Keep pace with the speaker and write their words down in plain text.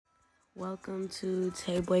Welcome to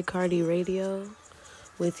Tay Boy Cardi Radio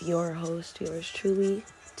with your host, yours truly,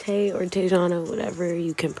 Tay or Tejana, whatever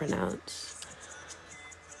you can pronounce.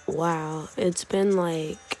 Wow, it's been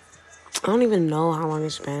I don't even know how long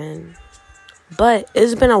it's been, but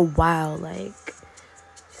it's been a while,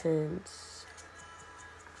 since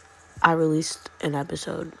I released an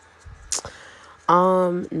episode.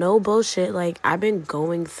 No bullshit, I've been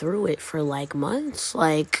going through it for months,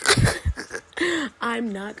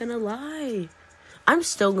 I'm not gonna lie. I'm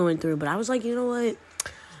still going through, but I was like, you know what?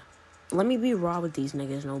 Let me be raw with these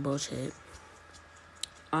niggas, no bullshit.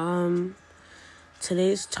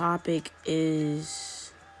 Today's topic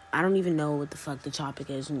is, I don't even know what the fuck the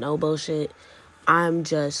topic is, no bullshit. I'm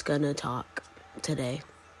just gonna talk today.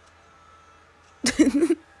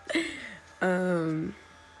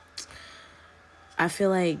 I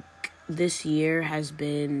feel like this year has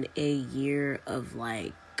been a year of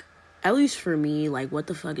at least for me, what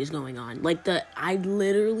the fuck is going on? I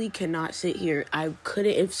literally cannot sit here. I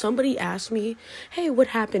couldn't, if somebody asked me, hey, what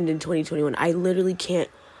happened in 2021? I literally can't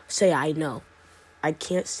say I know. I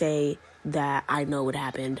can't say that I know what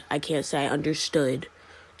happened. I can't say I understood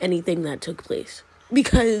anything that took place.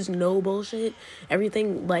 Because no bullshit,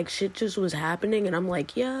 everything, shit just was happening, and I'm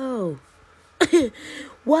like, yo,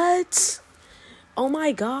 what? Oh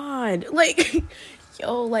my God. I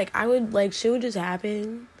would, shit would just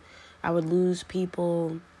happen. I would lose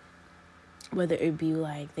people, whether it be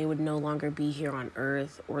they would no longer be here on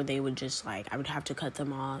earth, or they would just I would have to cut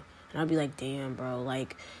them off. And I'd be like, damn, bro,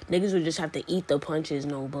 niggas would just have to eat the punches,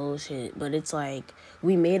 no bullshit. But it's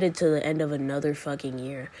we made it to the end of another fucking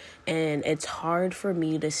year. And it's hard for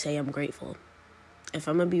me to say I'm grateful. If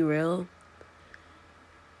I'm gonna be real,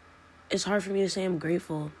 it's hard for me to say I'm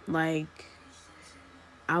grateful. I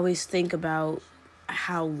always think about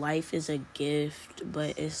how life is a gift,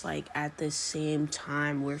 but it's at the same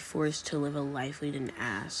time we're forced to live a life we didn't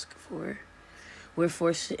ask for. We're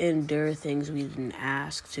forced to endure things we didn't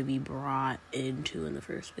ask to be brought into in the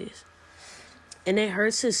first place. And it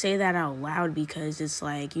hurts to say that out loud, because it's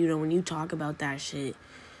when you talk about that shit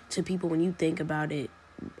to people, when you think about it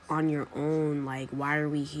on your own, why are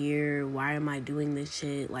we here? Why am I doing this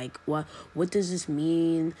shit? What does this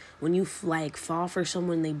mean? When you fall for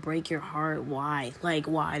someone, they break your heart. Why?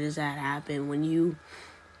 Why does that happen? When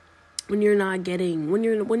you're not getting,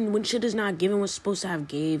 when shit is not given what's supposed to have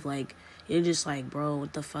gave, you're just bro,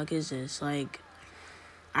 what the fuck is this? I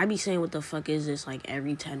be saying, what the fuck is this?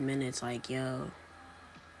 Every 10 minutes, yo.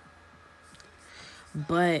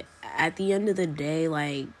 But at the end of the day,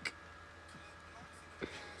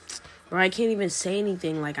 or I can't even say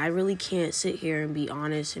anything. I really can't sit here and be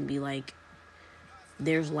honest and be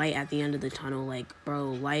there's light at the end of the tunnel.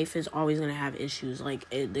 Bro, life is always going to have issues.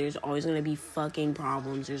 There's always going to be fucking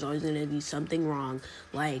problems. There's always going to be something wrong.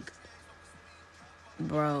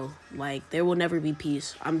 Bro, there will never be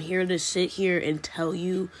peace. I'm here to sit here and tell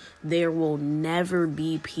you there will never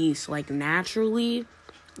be peace. Naturally,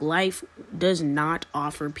 life does not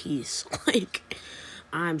offer peace.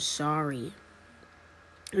 I'm sorry.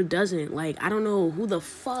 It doesn't. I don't know who the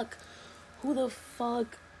fuck who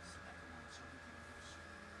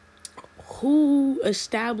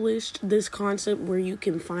established this concept where you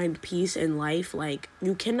can find peace in life.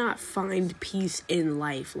 You cannot find peace in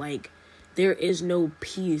life. There is no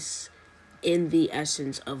peace in the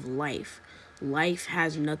essence of life. Life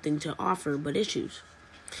has nothing to offer but issues.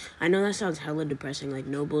 I know that sounds hella depressing,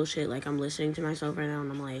 no bullshit. I'm listening to myself right now and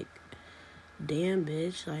I'm damn,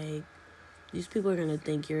 bitch, these people are gonna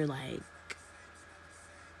think you're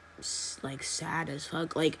sad as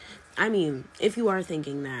fuck. I mean, if you are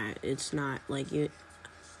thinking that, it's not you,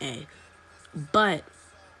 but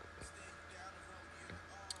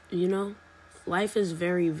life is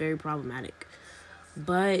very, very problematic.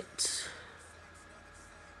 But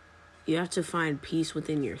you have to find peace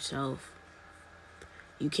within yourself.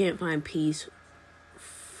 You can't find peace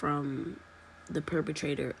from the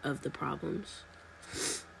perpetrator of the problems.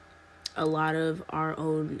 A lot of our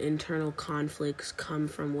own internal conflicts come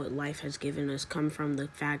from what life has given us, come from the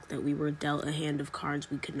fact that we were dealt a hand of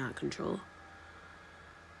cards we could not control.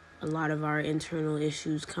 A lot of our internal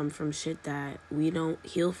issues come from shit that we don't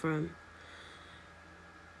heal from.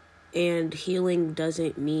 And healing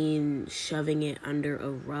doesn't mean shoving it under a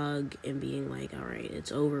rug and being all right,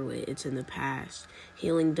 it's over with, it's in the past.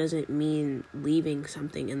 Healing doesn't mean leaving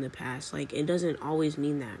something in the past. It doesn't always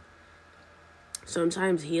mean that.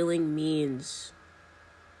 Sometimes healing means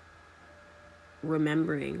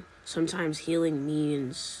remembering. Sometimes healing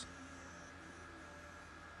means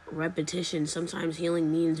repetition. Sometimes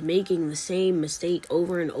healing means making the same mistake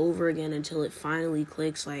over and over again until it finally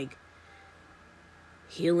clicks.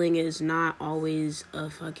 Healing is not always a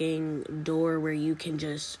fucking door where you can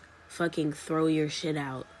just fucking throw your shit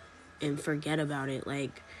out and forget about it.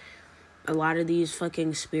 Like, a lot of these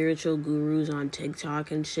fucking spiritual gurus on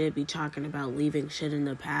TikTok and shit be talking about leaving shit in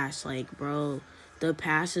the past. Like, bro, the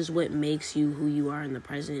past is what makes you who you are in the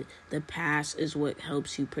present. The past is what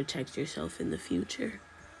helps you protect yourself in the future.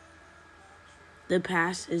 The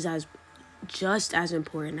past is just as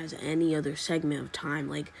important as any other segment of time.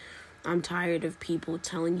 Like, I'm tired of people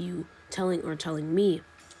telling me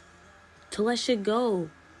to let shit go.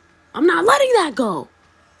 I'm not letting that go.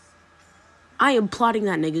 I am plotting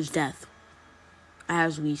that nigga's death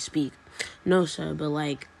as we speak. No, sir, but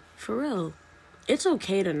like, for real, it's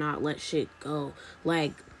okay to not let shit go.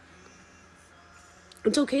 Like,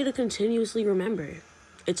 it's okay to continuously remember.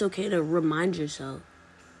 It's okay to remind yourself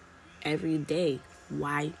every day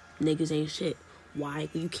why niggas ain't shit. Why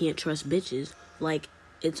you can't trust bitches. Like,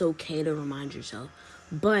 it's okay to remind yourself.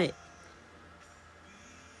 But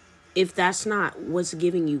if that's not what's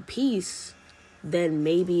giving you peace, then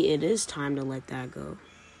maybe it is time to let that go.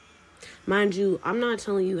 Mind you, I'm not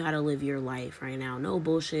telling you how to live your life right now. No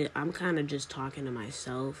bullshit. I'm kind of just talking to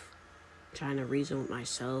myself. Trying to reason with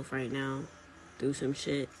myself right now. Through some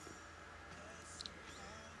shit.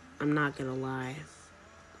 I'm not gonna lie.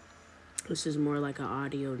 This is more like an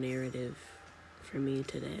audio narrative for me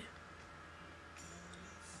today.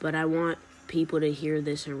 But I want people to hear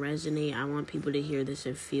this and resonate. I want people to hear this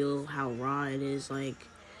and feel how raw it is. Like,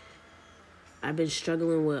 I've been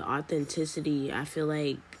struggling with authenticity. I feel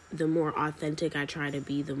like the more authentic I try to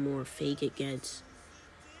be, the more fake it gets.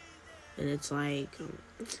 And it's like,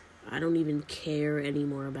 I don't even care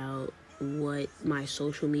anymore about what my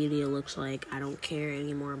social media looks like. I don't care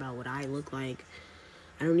anymore about what I look like.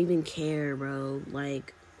 I don't even care, bro.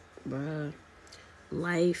 Like, bruh,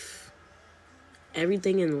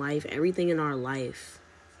 everything in our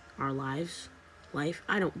lives,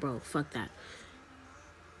 fuck that.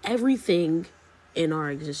 Everything in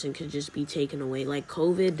our existence could just be taken away. Like,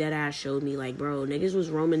 COVID deadass showed me, like, bro, niggas was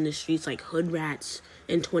roaming the streets like hood rats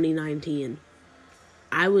in 2019.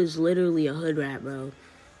 I was literally a hood rat, bro.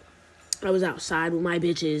 I was outside with my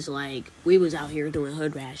bitches, like, we was out here doing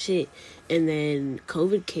hood rat shit. And then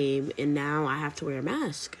COVID came, and now I have to wear a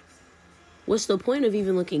mask. What's the point of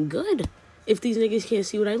even looking good if these niggas can't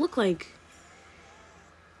see what I look like?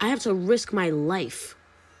 I have to risk my life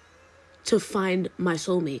to find my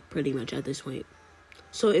soulmate, pretty much, at this point.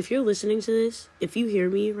 So if you're listening to this, if you hear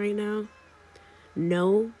me right now,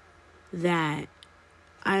 know that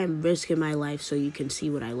I am risking my life so you can see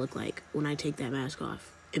what I look like when I take that mask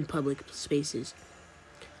off in public spaces.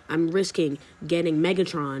 I'm risking getting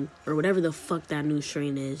Megatron, or whatever the fuck that new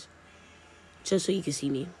strain is, just so you can see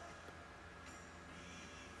me.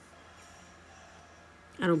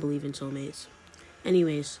 I don't believe in soulmates.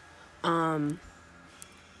 Anyways,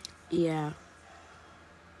 yeah.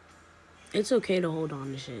 It's okay to hold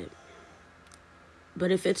on to shit.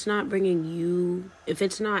 But if it's not if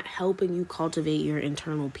it's not helping you cultivate your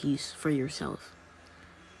internal peace for yourself,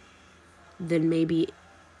 then maybe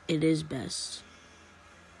it is best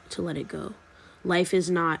to let it go. Life is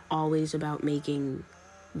not always about making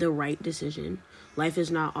the right decision. Life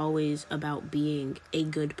is not always about being a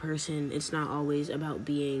good person. It's not always about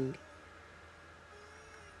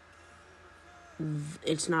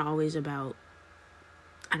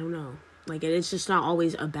I don't know. Like, it's just not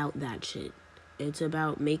always about that shit. It's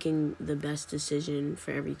about making the best decision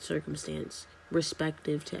for every circumstance,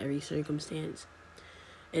 respective to every circumstance.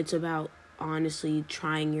 It's about honestly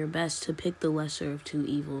trying your best to pick the lesser of two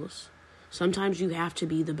evils. Sometimes you have to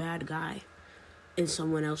be the bad guy in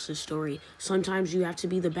someone else's story. Sometimes you have to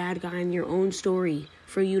be the bad guy in your own story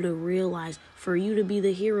for you to realize, for you to be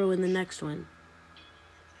the hero in the next one.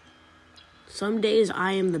 Some days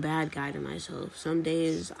I am the bad guy to myself. Some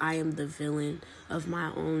days I am the villain of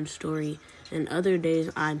my own story. And other days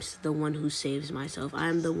I'm the one who saves myself.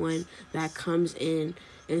 I'm the one that comes in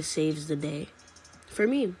and saves the day. For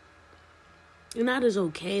me. And that is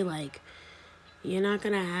okay. Like, you're not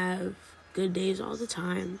going to have good days all the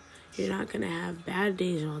time. You're not going to have bad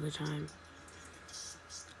days all the time.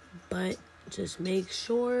 But just make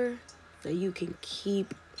sure that you can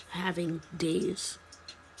keep having days.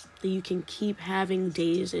 That you can keep having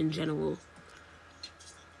days in general.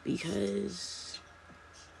 Because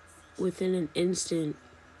within an instant,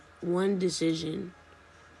 one decision,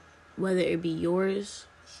 whether it be yours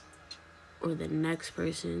or the next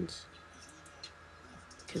person's,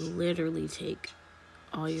 can literally take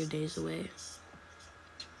all your days away.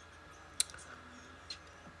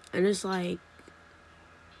 And it's like,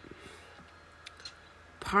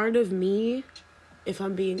 part of me if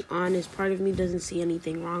I'm being honest, part of me doesn't see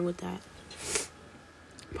anything wrong with that.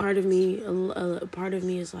 Part of me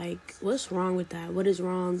is like, what's wrong with that? What is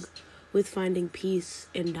wrong with finding peace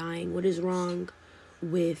and dying? What is wrong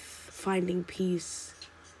with finding peace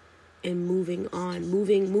and moving on,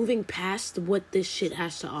 moving past what this shit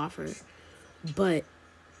has to offer? But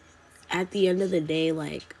at the end of the day,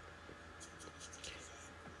 like,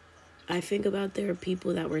 I think about there are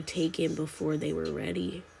people that were taken before they were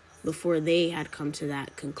ready, before they had come to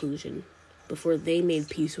that conclusion, before they made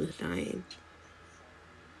peace with dying.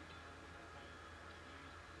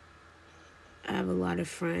 I have a lot of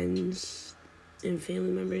friends and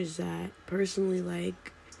family members that personally,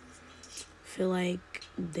 like, feel like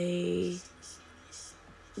they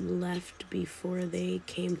left before they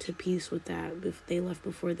came to peace with that. They left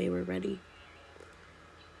before they were ready.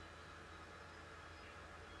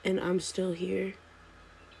 And I'm still here.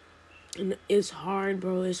 And it's hard,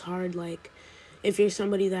 bro. It's hard, like, if you're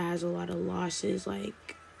somebody that has a lot of losses,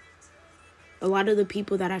 like, a lot of the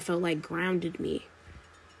people that I felt like grounded me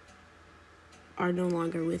are no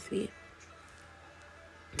longer with me.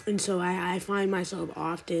 And so I find myself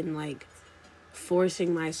often, like,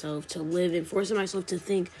 forcing myself to live and forcing myself to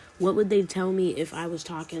think, what would they tell me if I was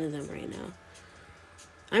talking to them right now?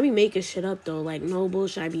 I be making shit up, though. Like, no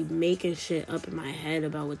bullshit. I be making shit up in my head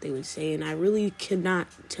about what they would say, and I really cannot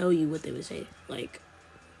tell you what they would say. Like,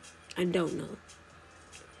 I don't know.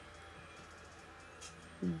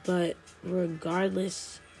 But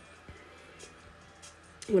regardless,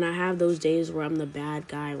 when I have those days where I'm the bad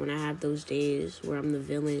guy, when I have those days where I'm the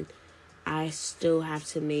villain, I still have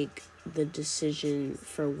to make the decision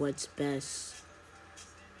for what's best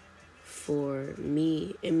for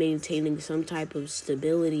me and maintaining some type of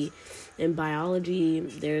stability. In biology,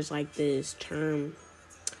 there's like this term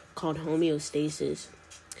called homeostasis,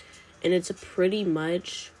 and it's pretty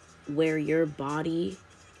much where your body,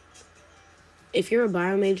 if you're a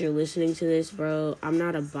bio major listening to this, bro, I'm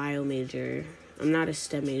not a bio major. I'm not a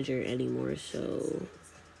STEM major anymore, so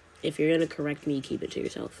if you're gonna correct me, keep it to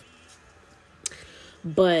yourself.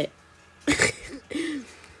 But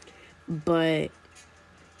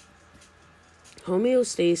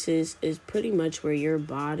homeostasis is pretty much where your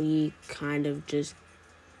body kind of just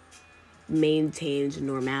maintains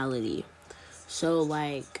normality. So,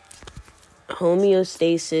 like,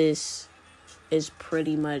 homeostasis is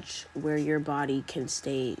pretty much where your body can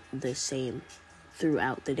stay the same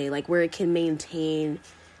throughout the day, like where it can maintain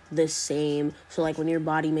the same. So, like, when your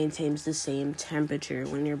body maintains the same temperature,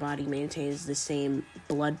 when your body maintains the same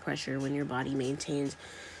blood pressure, when your body maintains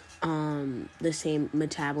the same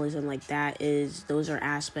metabolism, like, those are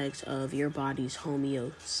aspects of your body's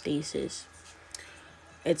homeostasis.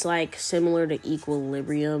 It's like similar to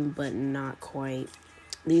equilibrium, but not quite.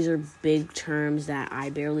 These are big terms that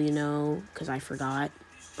I barely know because I forgot,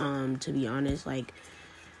 to be honest. Like,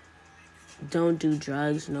 don't do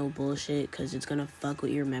drugs, no bullshit, because it's gonna fuck with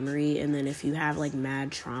your memory. And then if you have, like,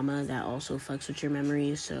 mad trauma, that also fucks with your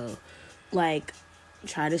memory. So, like,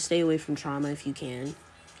 try to stay away from trauma if you can,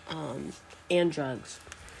 and drugs.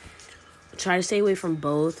 Try to stay away from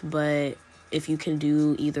both, but if you can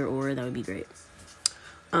do either or, that would be great.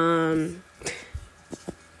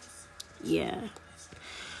 Yeah.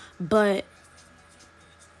 But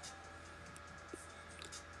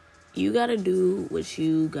you gotta do what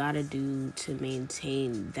you gotta do to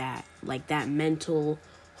maintain that, like, that mental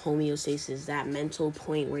homeostasis, that mental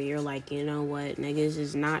point where you're like, you know what, niggas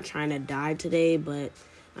is not trying to die today, but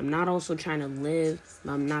I'm not also trying to live.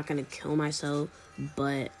 I'm not gonna kill myself,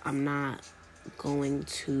 but I'm not going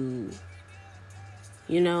to,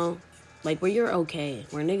 you know, like, where you're okay,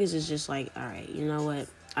 where niggas is just like, all right, you know what,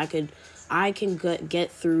 I can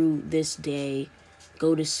get through this day,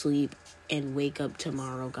 go to sleep, and wake up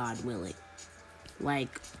tomorrow, God willing.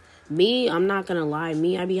 Like, me, I'm not gonna lie,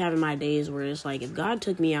 I be having my days where it's like, if God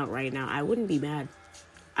took me out right now, I wouldn't be mad.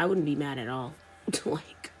 I wouldn't be mad at all.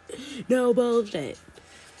 Like, no bullshit.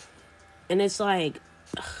 And it's like,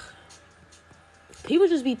 people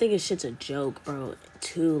just be thinking shit's a joke, bro,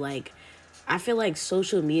 too. Like, I feel like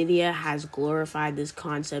social media has glorified this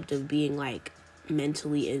concept of being, like,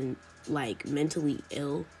 mentally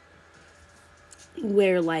ill,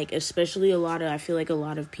 where, like, especially I feel like a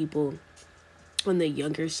lot of people on the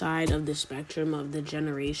younger side of the spectrum of the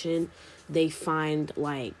generation, they find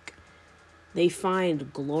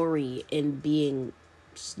glory in being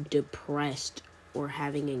depressed or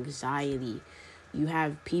having anxiety. You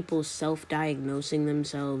have people self-diagnosing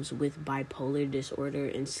themselves with bipolar disorder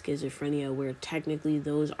and schizophrenia, where technically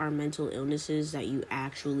those are mental illnesses that you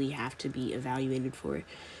actually have to be evaluated for.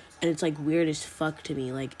 And it's, like, weird as fuck to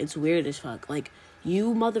me. Like, it's weird as fuck. Like,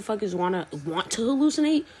 You motherfuckers want to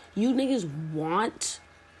hallucinate? You niggas want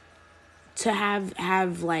to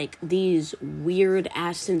have like these weird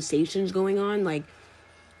ass sensations going on? Like,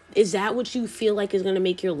 is that what you feel like is gonna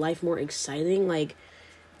make your life more exciting? Like,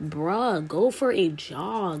 bruh, go for a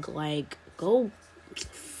jog. Like, go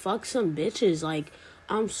fuck some bitches. Like,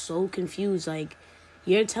 I'm so confused. Like,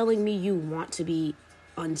 you're telling me you want to be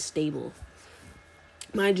unstable.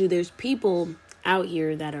 Mind you, there's people out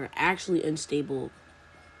here that are actually unstable,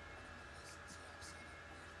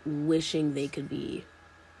 wishing they could be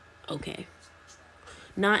okay.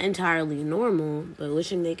 Not entirely normal, but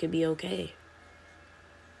wishing they could be okay.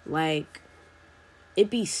 Like, it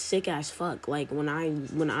be sick as fuck. Like, when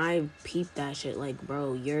I peep that shit, like,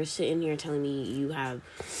 bro, you're sitting here telling me you have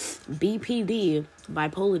BPD,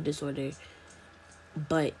 bipolar disorder,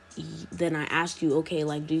 but then I ask you, okay,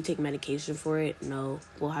 like, do you take medication for it? No.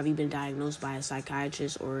 Well, have you been diagnosed by a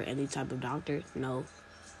psychiatrist or any type of doctor? No.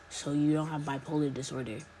 So you don't have bipolar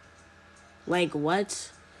disorder. Like,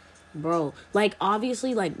 what? Bro, like,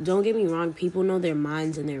 obviously, like, don't get me wrong, people know their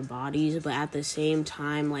minds and their bodies, but at the same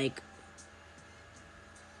time, like,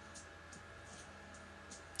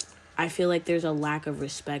 I feel like there's a lack of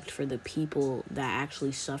respect for the people that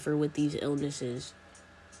actually suffer with these illnesses,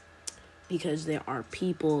 because there are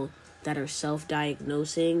people that are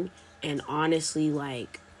self-diagnosing and honestly,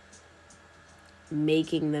 like,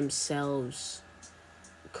 making themselves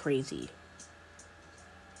crazy,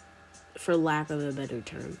 for lack of a better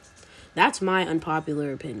term. That's my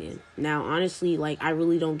unpopular opinion. Now, honestly, like, I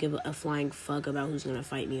really don't give a flying fuck about who's gonna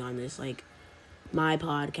fight me on this. Like, my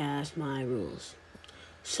podcast, my rules.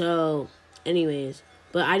 So, anyways,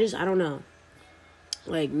 but I don't know.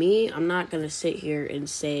 Like, me, I'm not gonna sit here and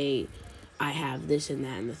say I have this and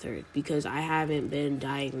that and the third, because I haven't been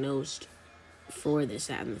diagnosed for this,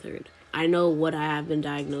 that, and the third. I know what I have been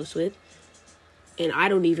diagnosed with, and I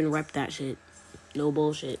don't even rep that shit. No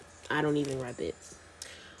bullshit. I don't even rep it.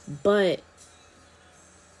 But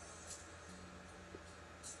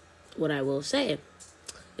what I will say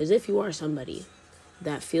is, if you are somebody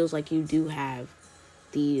that feels like you do have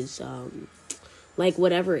these, like,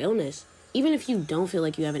 whatever illness, even if you don't feel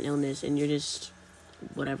like you have an illness and you're just,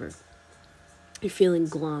 whatever, you're feeling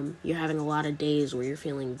glum, you're having a lot of days where you're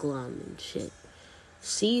feeling glum and shit,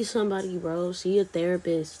 see somebody, bro. See a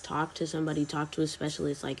therapist. Talk to somebody. Talk to a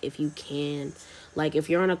specialist. Like, if you can. Like, if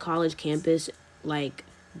you're on a college campus, like,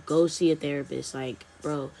 go see a therapist. Like,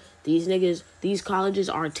 bro, these colleges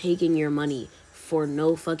are taking your money for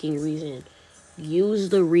no fucking reason. Use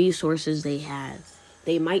the resources they have.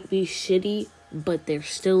 They might be shitty, but they're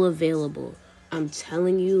still available. I'm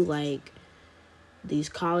telling you, like, these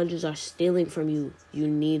colleges are stealing from you. You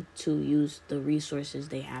need to use the resources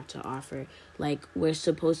they have to offer. Like, we're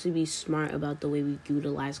supposed to be smart about the way we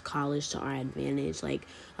utilize college to our advantage. Like,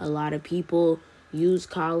 a lot of people use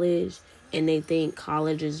college and they think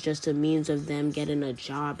college is just a means of them getting a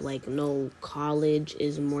job. Like, no, college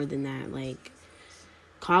is more than that. Like,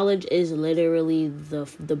 college is literally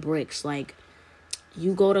the bricks. Like,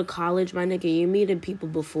 you go to college, my nigga, you're meeting people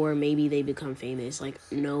before maybe they become famous. Like,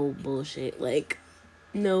 no bullshit. Like,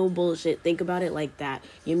 no bullshit. Think about it like that.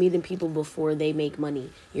 You're meeting people before they make money.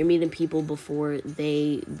 You're meeting people before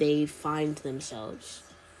they find themselves.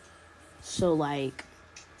 So, like,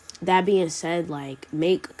 that being said, like,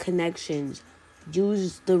 make connections.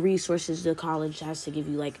 Use the resources the college has to give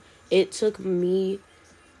you. Like, it took me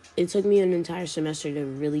an entire semester to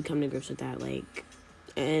really come to grips with that. Like,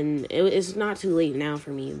 and it's not too late now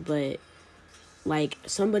for me, but, like,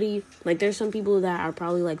 somebody, like, there's some people that are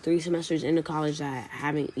probably, like, 3 semesters into college that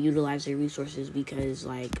haven't utilized their resources because,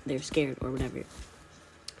 like, they're scared or whatever.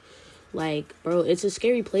 Like, bro, it's a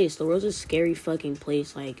scary place. The world's a scary fucking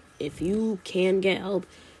place. Like, if you can get help,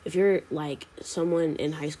 if you're, like, someone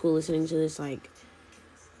in high school listening to this, like,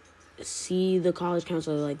 see the college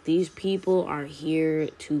counselor. Like, these people are here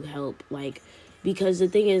to help. Like, because the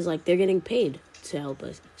thing is, like, they're getting paid to help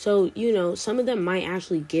us. So, you know, some of them might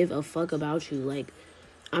actually give a fuck about you. Like,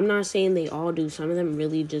 I'm not saying they all do. Some of them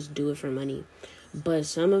really just do it for money. But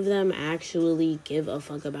some of them actually give a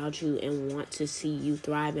fuck about you and want to see you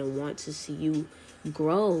thrive and want to see you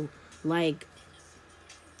grow. Like,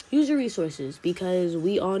 use your resources, because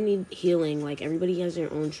we all need healing. Like, everybody has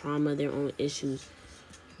their own trauma, their own issues.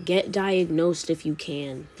 Get diagnosed if you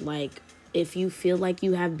can. Like, if you feel like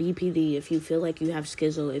you have BPD, if you feel like you have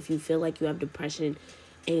schizo, if you feel like you have depression,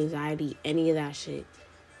 anxiety, any of that shit,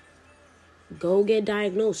 go get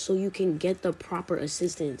diagnosed so you can get the proper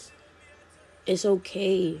assistance. It's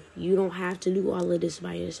okay. You don't have to do all of this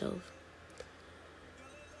by yourself.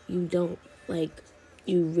 You don't. Like,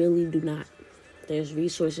 you really do not. There's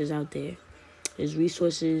resources out there. There's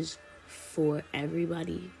resources for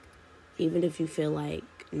everybody. Even if you feel like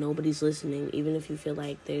nobody's listening, even if you feel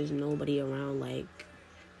like there's nobody around, like,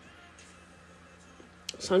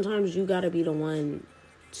 sometimes you gotta be the one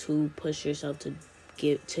to push yourself to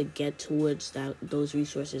get towards those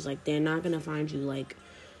resources. Like, they're not gonna find you. Like,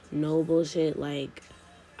 no bullshit. Like,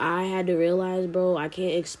 I had to realize, bro, I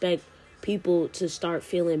can't expect people to start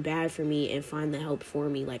feeling bad for me and find the help for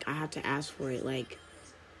me. Like, I have to ask for it. Like,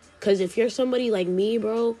 because if you're somebody like me,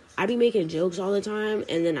 bro, I be making jokes all the time,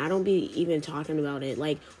 and then I don't be even talking about it.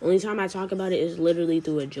 Like, only time I talk about it is literally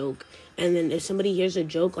through a joke. And then if somebody hears a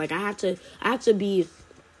joke, like, I have to be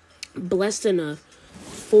blessed enough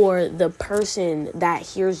for the person that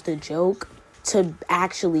hears the joke to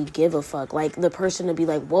actually give a fuck. Like, the person to be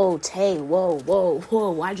like, whoa, Tay, whoa,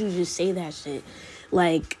 why'd you just say that shit?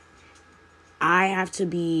 Like, I have to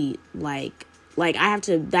be, like, I have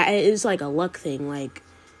to, that is, like, a luck thing, like,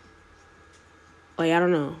 I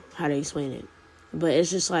don't know how to explain it, but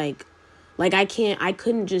it's just, like, I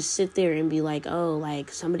couldn't just sit there and be like, oh,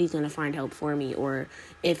 like, somebody's gonna find help for me, or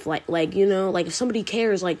if, like, you know, like, if somebody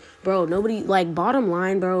cares, like, bro, nobody, like, bottom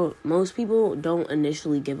line, bro, most people don't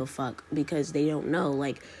initially give a fuck, because they don't know.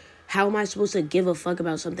 Like, how am I supposed to give a fuck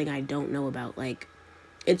about something I don't know about? Like,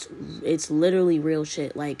 it's literally real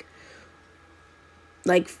shit. Like,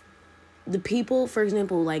 the people, for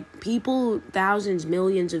example, like, people, thousands,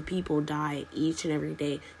 millions of people die each and every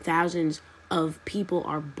day. Thousands of people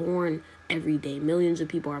are born every day. Millions of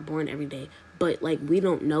people are born every day. But, like, we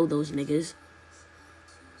don't know those niggas.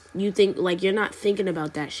 You think, like, you're not thinking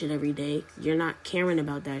about that shit every day. You're not caring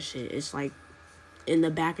about that shit. It's, like, in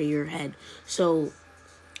the back of your head. So,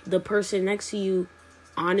 the person next to you,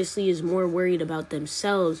 honestly, is more worried about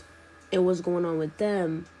themselves and what's going on with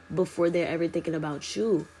them before they're ever thinking about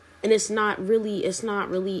you. And it's not really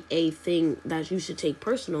a thing that you should take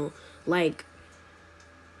personal. Like,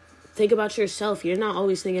 think about yourself. You're not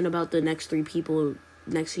always thinking about the next 3 people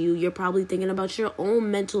next to you. You're probably thinking about your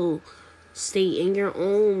own mental state and your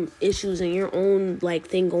own issues and your own, like,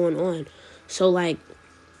 thing going on. So, like,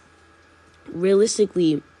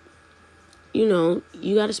 realistically, you know,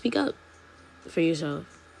 you got to speak up for yourself.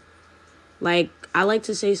 Like, I like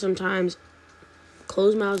to say sometimes,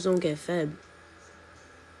 closed mouths don't get fed.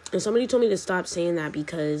 And somebody told me to stop saying that,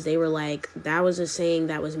 because they were like, that was a saying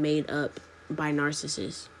that was made up by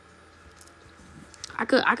narcissists. I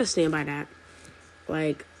could stand by that.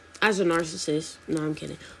 Like, as a narcissist. No, I'm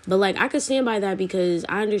kidding. But, like, I could stand by that because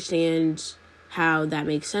I understand how that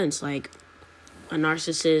makes sense. Like, a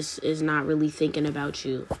narcissist is not really thinking about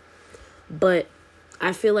you. But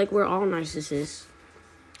I feel like we're all narcissists.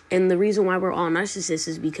 And the reason why we're all narcissists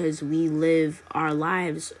is because we live our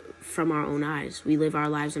lives from our own eyes. We live our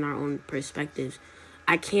lives in our own perspectives.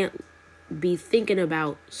 I can't be thinking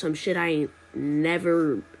about some shit I ain't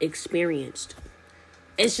never experienced.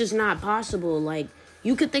 It's just not possible. Like,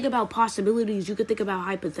 you could think about possibilities, you could think about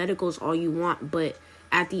hypotheticals all you want, but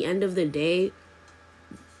at the end of the day,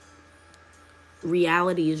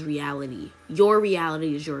 reality is reality. Your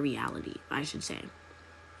reality is your reality, I should say.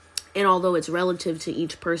 And although it's relative to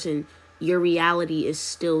each person, your reality is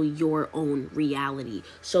still your own reality.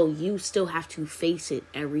 So you still have to face it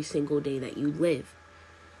every single day that you live,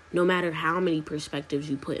 no matter how many perspectives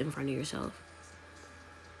you put in front of yourself.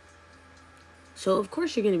 So, of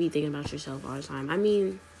course, you're going to be thinking about yourself all the time. I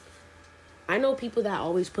mean, I know people that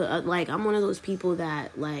always put, like, I'm one of those people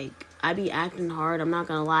that, like, I be acting hard. I'm not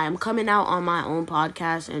going to lie. I'm coming out on my own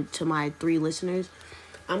podcast, and to my 3 listeners,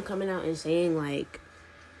 I'm coming out and saying, like,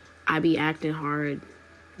 I be acting hard.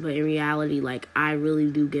 But in reality, like, I really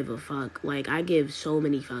do give a fuck. Like, I give so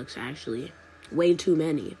many fucks, actually. Way too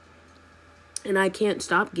many. And I can't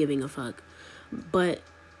stop giving a fuck. But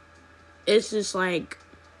it's just, like,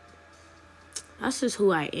 that's just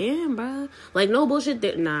who I am, bro. Like, no bullshit.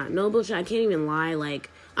 No bullshit. I can't even lie. Like,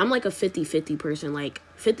 I'm like a 50-50 person. Like,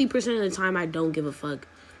 50% of the time, I don't give a fuck.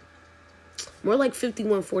 More like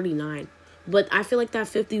 51-49. But I feel like that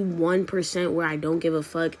 51% where I don't give a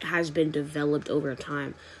fuck has been developed over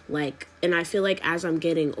time. Like, and I feel like as I'm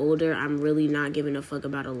getting older, I'm really not giving a fuck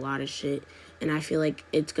about a lot of shit. And I feel like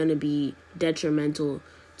it's going to be detrimental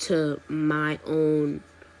to my own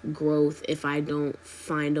growth if I don't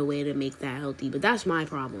find a way to make that healthy. But that's my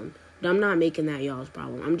problem. I'm not making that y'all's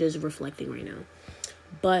problem. I'm just reflecting right now.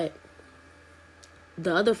 But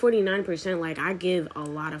the other 49%, like, I give a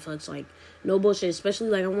lot of fucks. Like, no bullshit. Especially,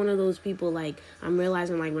 like, I'm one of those people, like, I'm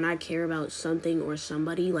realizing, like, when I care about something or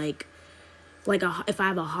somebody, like if I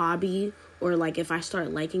have a hobby, or, like, if I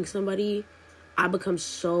start liking somebody, I become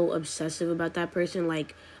so obsessive about that person.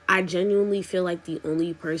 Like, I genuinely feel like the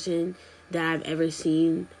only person that I've ever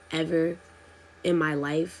seen ever in my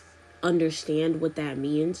life understand what that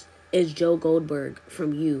means is Joe Goldberg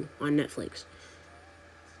from You on Netflix.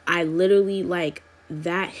 I literally, like,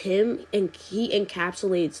 that him, and he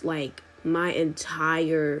encapsulates, like, my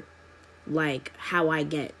entire, like, how I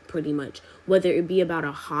get, pretty much. Whether it be about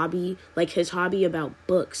a hobby, like his hobby about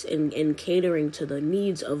books and catering to the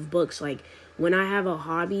needs of books. Like, when I have a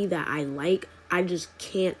hobby that I like, I just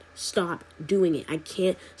can't stop doing it. I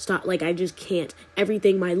can't stop. Like, I just can't.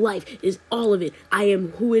 Everything, my life is all of it. I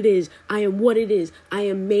am who it is. I am what it is. I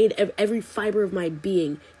am made of every fiber of my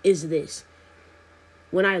being is this.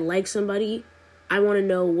 When I like somebody, I want to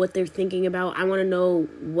know what they're thinking about. I want to know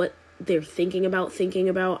what they're thinking about.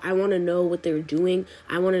 I want to know what they're doing.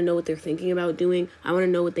 I want to know what they're thinking about doing. I want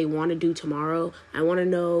to know what they want to do tomorrow. I want to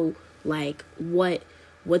know, like, what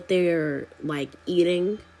they're, like,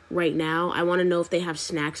 eating right now. I want to know if they have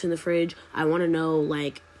snacks in the fridge. I want to know,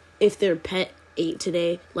 like, if their pet ate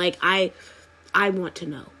today. Like, I want to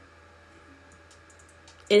know.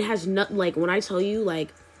 It has not, like, when I tell you,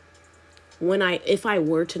 like, if I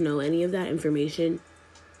were to know any of that information,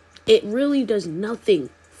 it really does nothing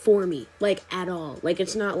for me, like, at all. Like,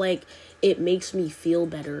 it's not like it makes me feel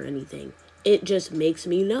better or anything. It just makes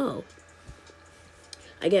me know.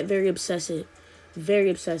 I get very obsessive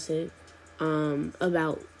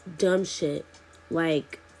about dumb shit,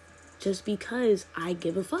 like, just because I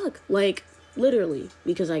give a fuck. Like, literally,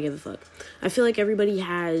 because I give a fuck. I feel like everybody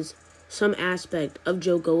has some aspect of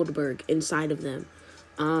Joe Goldberg inside of them,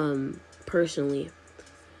 personally.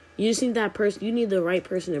 You just need that person. You need the right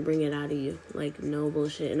person to bring it out of you. Like, no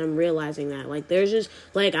bullshit. And I'm realizing that. Like, there's just,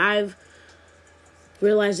 like, I've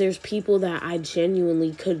realized there's people that I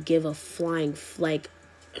genuinely could give a flying, like,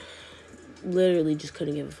 literally just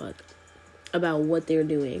couldn't give a fuck about what they're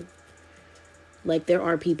doing. Like, there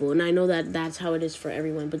are people, and I know that that's how it is for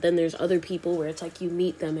everyone. But then there's other people where it's like you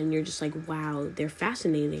meet them and you're just like, wow, they're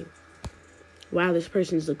fascinating. Wow, this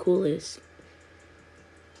person's the coolest.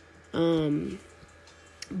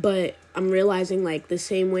 But I'm realizing, like, the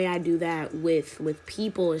same way I do that with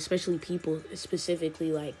people, especially people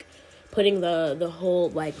specifically, like, putting the whole,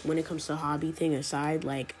 like, when it comes to hobby thing aside,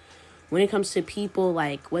 like, when it comes to people,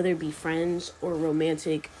 like, whether it be friends or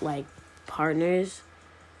romantic, like, partners,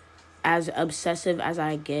 as obsessive as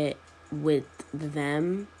I get with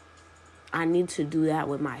them, I need to do that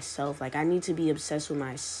with myself. Like, I need to be obsessed with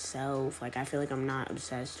myself. Like, I feel like I'm not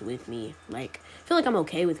obsessed with me. Like, I feel like I'm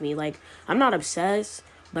okay with me. Like, I'm not obsessed,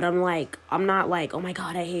 but I'm not like, oh my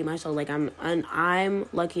God, I hate myself. Like, I'm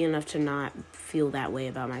lucky enough to not feel that way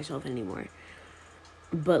about myself anymore.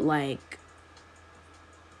 But, like,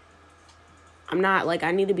 I'm not, like,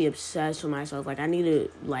 I need to be obsessed with myself. Like, I need to,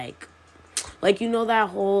 like, you know, that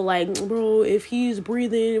whole, like, bro, if he's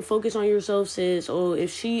breathing, focus on yourself, sis. Or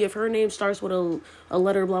if her name starts with a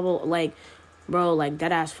letter, blah, blah, like, bro, like,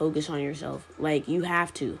 that ass focus on yourself. Like, you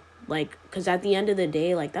have to. Like, because at the end of the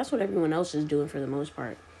day, like, that's what everyone else is doing for the most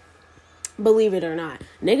part. Believe it or not.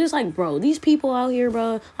 Niggas, like, bro, these people out here,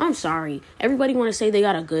 bro, I'm sorry. Everybody want to say they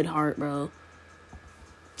got a good heart, bro.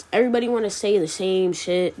 Everybody want to say the same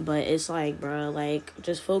shit, but it's like, bro, like,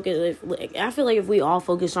 just focus. I feel like if we all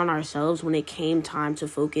focused on ourselves when it came time to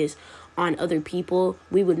focus on other people,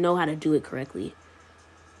 we would know how to do it correctly.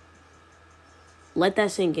 Let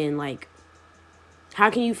that sink in. Like, how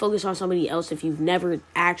can you focus on somebody else if you've never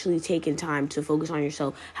actually taken time to focus on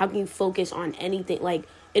yourself? How can you focus on anything? Like,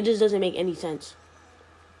 it just doesn't make any sense.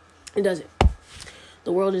 It doesn't.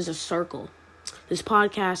 The world is a circle. This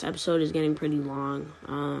podcast episode is getting pretty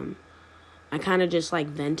long. I kind of just, like,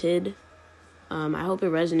 vented. I hope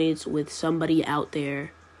it resonates with somebody out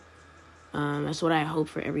there. That's what I hope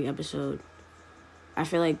for every episode. I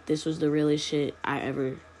feel like this was the realest shit I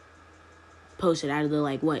ever posted out of the,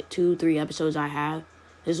 like, 2-3 episodes I have.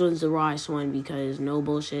 This one's the rawest one because, no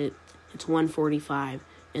bullshit, it's 1:45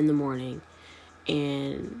 in the morning.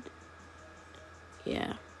 And,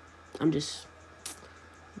 yeah, I'm just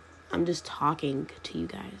talking to you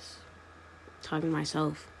guys. Talking to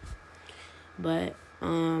myself. But,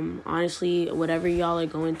 honestly, whatever y'all are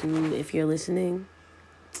going through, if you're listening,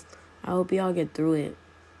 I hope y'all get through it.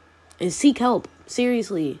 And seek help.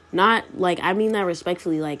 Seriously. Not, like, I mean that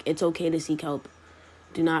respectfully. Like, it's okay to seek help.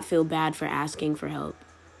 Do not feel bad for asking for help.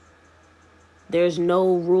 There's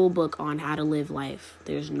no rule book on how to live life.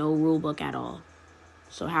 There's no rule book at all.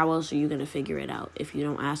 So how else are you going to figure it out if you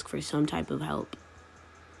don't ask for some type of help?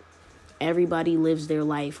 Everybody lives their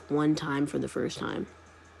life one time for the first time.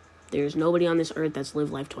 There's nobody on this earth that's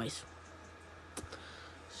lived life twice.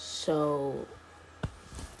 So,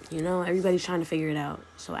 you know, everybody's trying to figure it out.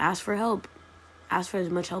 So ask for help. Ask for as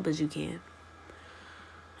much help as you can.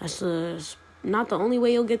 That's the not the only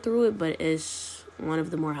way you'll get through it, but it's one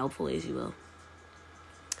of the more helpful ways you will.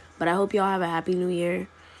 But I hope y'all have a happy new year.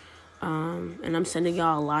 And I'm sending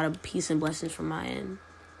y'all a lot of peace and blessings from my end.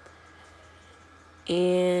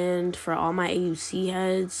 And for all my AUC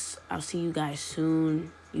heads, I'll see you guys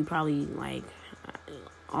soon. You probably, like,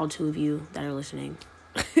 all 2 of you that are listening.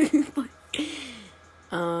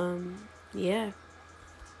 Yeah.